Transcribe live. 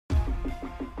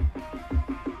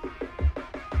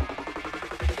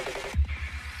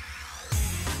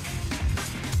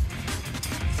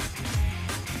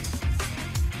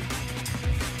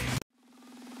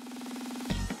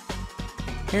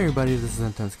Hey everybody, this is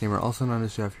Intense Gamer, also known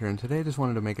as Jeff here, and today I just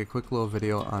wanted to make a quick little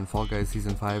video on Fall Guys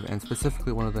Season 5 and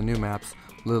specifically one of the new maps,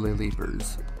 Lily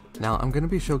Leapers. Now, I'm going to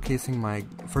be showcasing my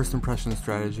first impression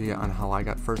strategy on how I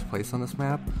got first place on this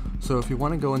map, so if you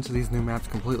want to go into these new maps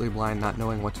completely blind, not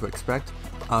knowing what to expect,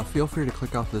 feel free to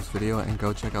click off this video and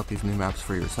go check out these new maps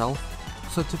for yourself.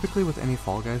 So typically with any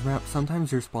Fall Guys map,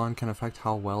 sometimes your spawn can affect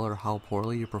how well or how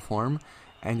poorly you perform,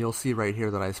 and you'll see right here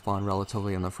that I spawn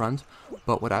relatively in the front.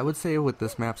 But what I would say with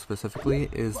this map specifically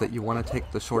is that you want to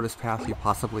take the shortest path you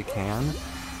possibly can,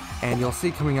 and you'll see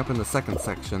coming up in the second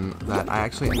section that I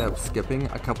actually ended up skipping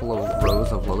a couple of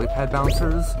rows of lily pad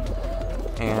bouncers,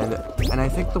 and I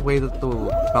think the way that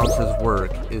the bouncers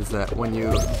work is that when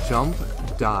you jump,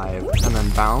 dive, and then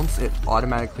bounce, it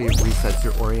automatically resets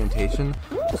your orientation,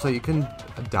 so you can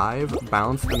dive,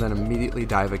 bounce, and then immediately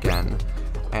dive again.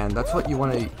 And that's what you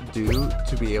want to do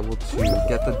to be able to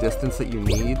get the distance that you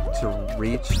need to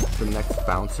reach the next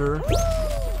bouncer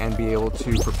and be able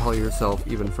to propel yourself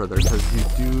even further, because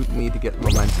you do need to get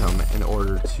momentum in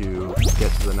order to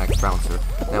get to the next bouncer.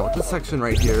 Now with this section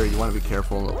right here, you want to be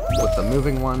careful with the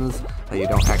moving ones, that you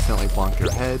don't accidentally bonk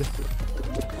your head.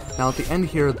 Now at the end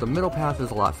here, the middle path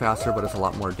is a lot faster, but it's a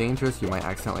lot more dangerous. You might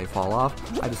accidentally fall off.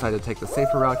 I decided to take the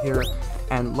safer route here,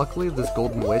 and luckily this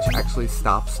golden witch actually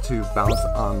stops to bounce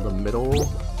on the middle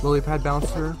lily pad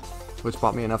bouncer, which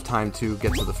bought me enough time to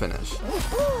get to the finish.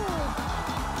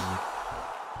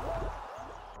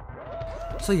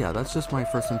 So yeah, that's just my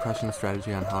first impression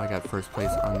strategy on how I got first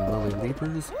place on Lily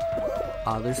Leapers.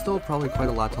 There's still probably quite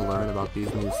a lot to learn about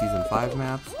these new Season 5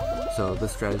 maps, so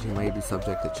this strategy may be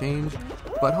subject to change,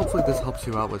 but hopefully this helps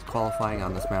you out with qualifying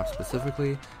on this map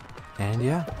specifically. And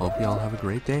yeah, hope you all have a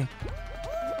great day.